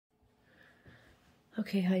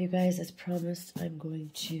Okay, hi you guys. As promised, I'm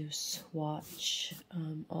going to swatch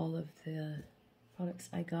all of the products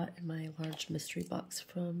I got in my large mystery box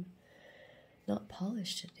from Not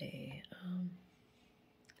Polish today.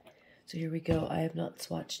 So here we go. I have not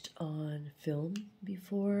swatched on film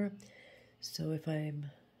before, so if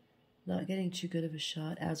I'm not getting too good of a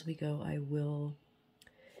shot as we go, I will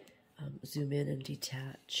zoom in and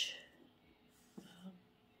detach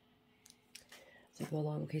as I go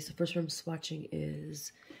along. Okay, so first one I'm swatching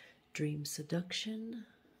is Dream Seduction.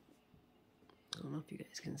 I don't know if you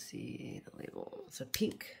guys can see the label. It's a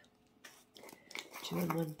pink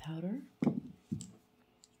 2-in-1 powder.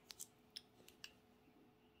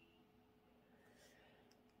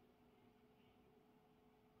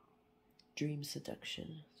 Dream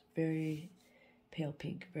Seduction. It's very pale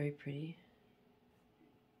pink, very pretty.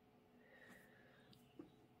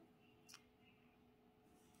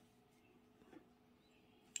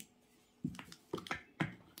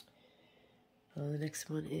 The next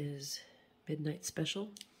one is Midnight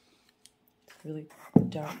Special. It's really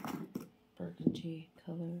dark burgundy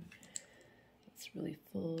color. It's really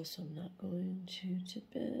full, so I'm not going to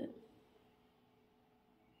tip it.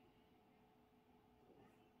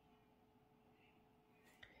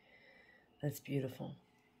 That's beautiful.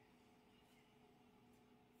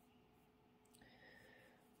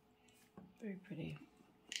 Very pretty.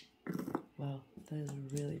 Wow, that is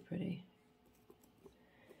really pretty.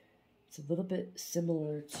 It's a little bit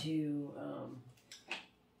similar to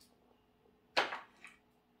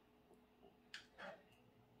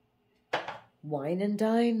Wine and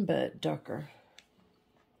Dine, but darker.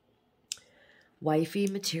 Wifey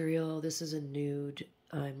material. This is a nude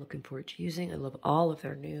I'm looking forward to using. I love all of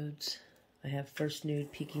their nudes. I have First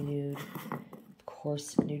Nude, Peaky Nude, of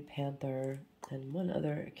course, Nude Panther, and one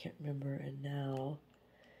other I can't remember. And now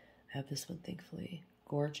I have this one, thankfully.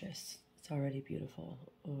 Gorgeous. It's already beautiful.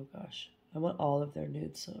 Oh gosh. I want all of their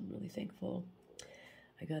nudes, so I'm really thankful.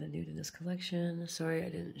 I got a nude in this collection. Sorry I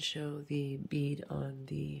didn't show the bead on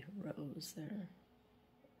the rose there.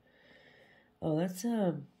 Oh, that's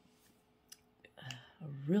a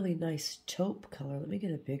really nice taupe color. Let me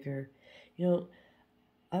get a bigger. You know,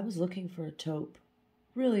 I was looking for a taupe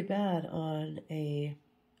really bad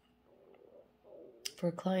for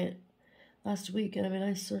a client last week, and I mean,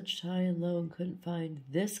 I searched high and low and couldn't find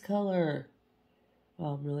this color.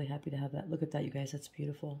 Well, I'm really happy to have that. Look at that, you guys. That's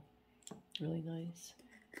beautiful. Really nice.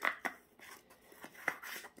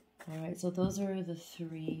 Alright, so those are the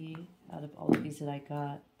 3 out of all of these that I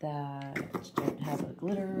got that don't have a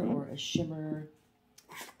glitter or a shimmer.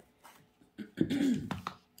 And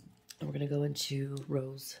we're going to go into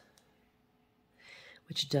Rose,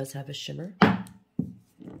 which does have a shimmer.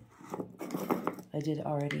 I did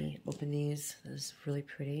already open these. This is really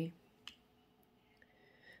pretty.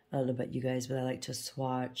 I don't know about you guys, but I like to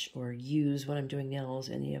swatch or use when I'm doing nails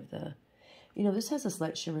any of the... You know, this has a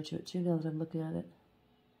slight shimmer to it too now that I'm looking at it.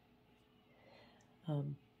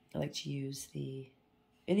 I like to use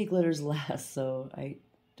any glitters last so I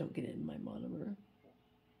don't get it in my monomer.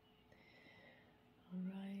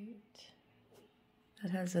 Alright.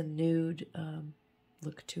 That has a nude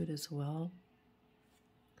look to it as well.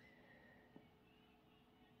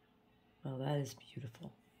 Oh, that is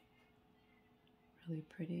beautiful. Really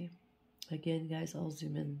pretty. Again, guys, I'll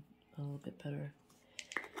zoom in a little bit better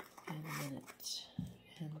in a minute.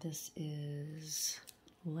 And this is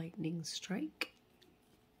Lightning Strike.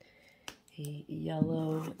 A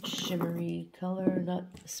yellow shimmery color. Not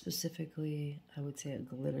specifically, I would say, a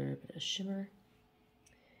glitter, but a shimmer.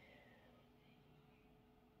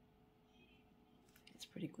 It's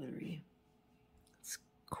pretty glittery. It's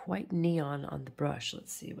quite neon on the brush.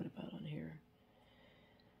 Let's see, what about on here?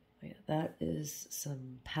 Oh, yeah, that is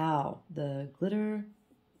some POW. The glitter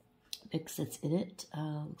mix that's in it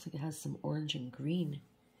looks like it has some orange and green.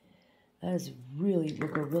 That is really, will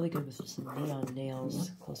go really good with some neon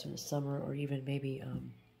nails closer to summer, or even maybe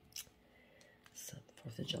some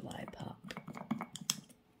 4th of July pop.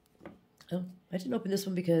 Oh, I didn't open this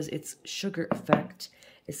one because it's Sugar Effect.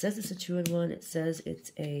 It says it's a 2-in-1. It says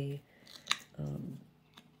it's a,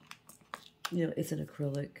 you know, it's an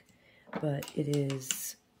acrylic, but it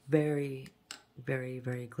is very, very,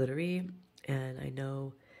 very glittery. And I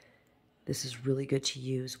know this is really good to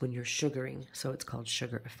use when you're sugaring, so it's called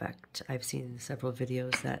Sugar Effect. I've seen several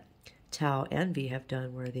videos that Tao and V have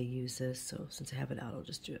done where they use this, so since I have it out, I'll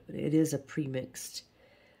just do it. But it is a pre-mixed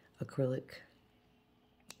acrylic,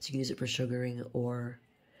 so you can use it for sugaring, or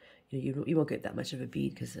you won't get that much of a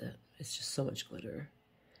bead because it's just so much glitter.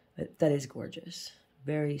 But that is gorgeous.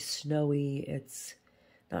 Very snowy. It's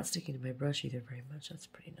not sticking to my brush either very much. That's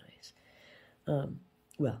pretty nice.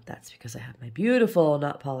 Well, that's because I have my beautiful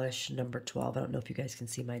Not Polish number 12. I don't know if you guys can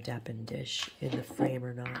see my Dappin dish in the frame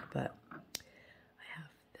or not, but I have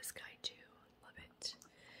this guy too. Love it.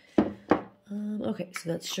 Okay, so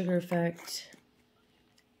that's Sugar Effect.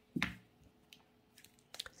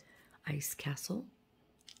 Ice Castle.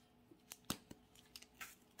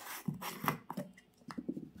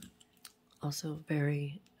 Also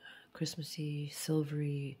very Christmassy,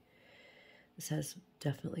 silvery. This has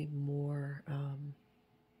definitely more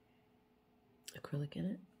acrylic in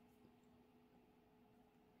it.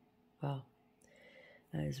 Wow,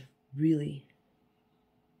 that is really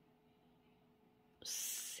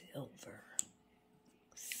silver.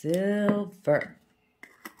 Silver.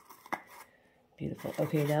 Beautiful.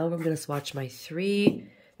 Okay, now I'm going to swatch my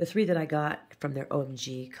the three that I got from their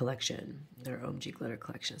OMG collection, their OMG glitter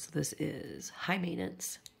collection. So this is High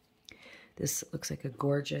Maintenance. This looks like a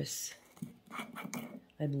gorgeous,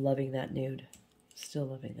 I'm loving that nude. Still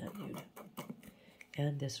loving that nude.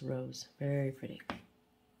 And this rose, very pretty.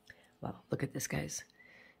 Wow, look at this, guys.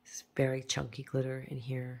 This is very chunky glitter in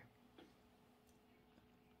here.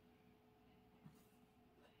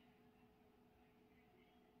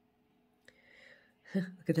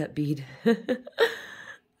 Look at that bead.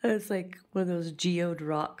 That's like one of those geode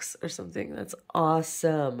rocks or something. That's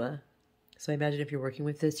awesome. So I imagine if you're working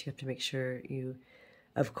with this, you have to make sure you,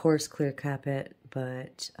 of course, clear cap it,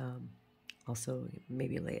 but also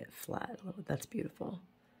maybe lay it flat a little. That's beautiful.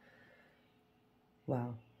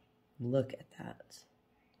 Wow. Look at that.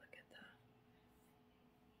 Look at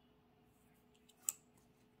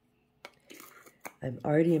that. I'm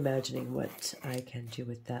already imagining what I can do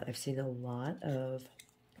with that. I've seen a lot of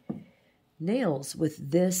nails with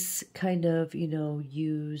this kind of, you know,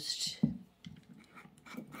 used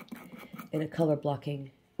in a color blocking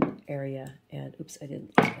area. And oops, I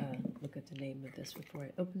didn't look at the name of this before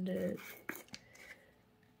I opened it.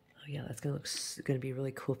 Oh yeah, that's gonna be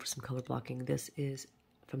really cool for some color blocking. This is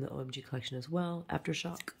from the OMG collection as well,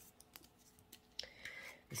 Aftershock.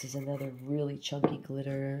 This is another really chunky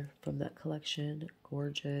glitter from that collection.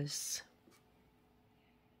 Gorgeous.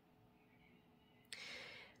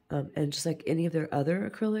 And just like any of their other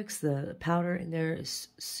acrylics, the powder in there is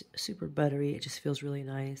super buttery. It just feels really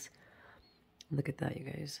nice. Look at that, you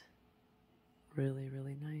guys. Really,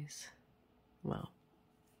 really nice. Wow.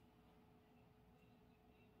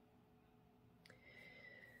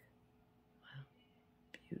 Wow.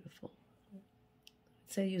 Beautiful.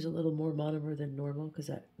 I'd say I use a little more monomer than normal because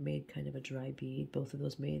that made kind of a dry bead. Both of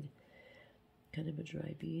those made kind of a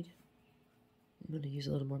dry bead. I'm going to use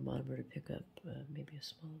a little more monomer to pick up maybe a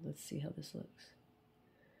small. Let's see how this looks.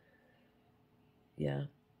 Yeah.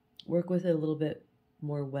 Work with it a little bit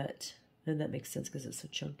more wet. And that makes sense because it's so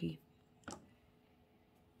chunky.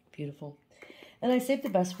 Beautiful. And I saved the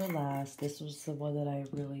best for last. This was the one that I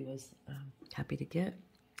really was happy to get.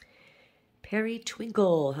 Perry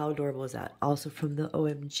Twinkle. How adorable is that? Also from the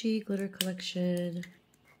OMG glitter collection.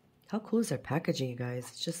 How cool is their packaging, you guys?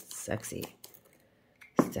 It's just sexy.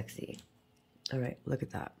 Sexy. All right, look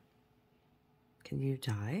at that. Can you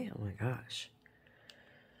dye? Oh my gosh.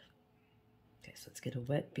 Okay, so let's get a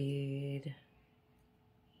wet bead.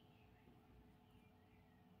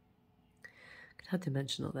 Look at how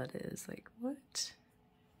dimensional that is. Like, what?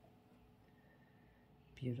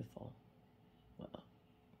 Beautiful. Wow.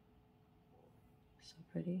 So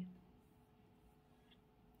pretty.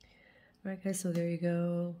 All right, guys, so there you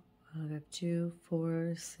go. I have 2,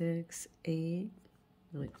 4, 6, 8.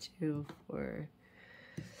 Like 2, 4,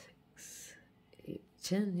 6, 8,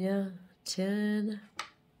 10, yeah, 10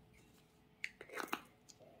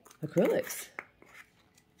 acrylics,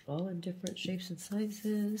 all in different shapes and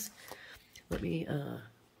sizes. Let me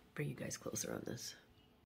bring you guys closer on this.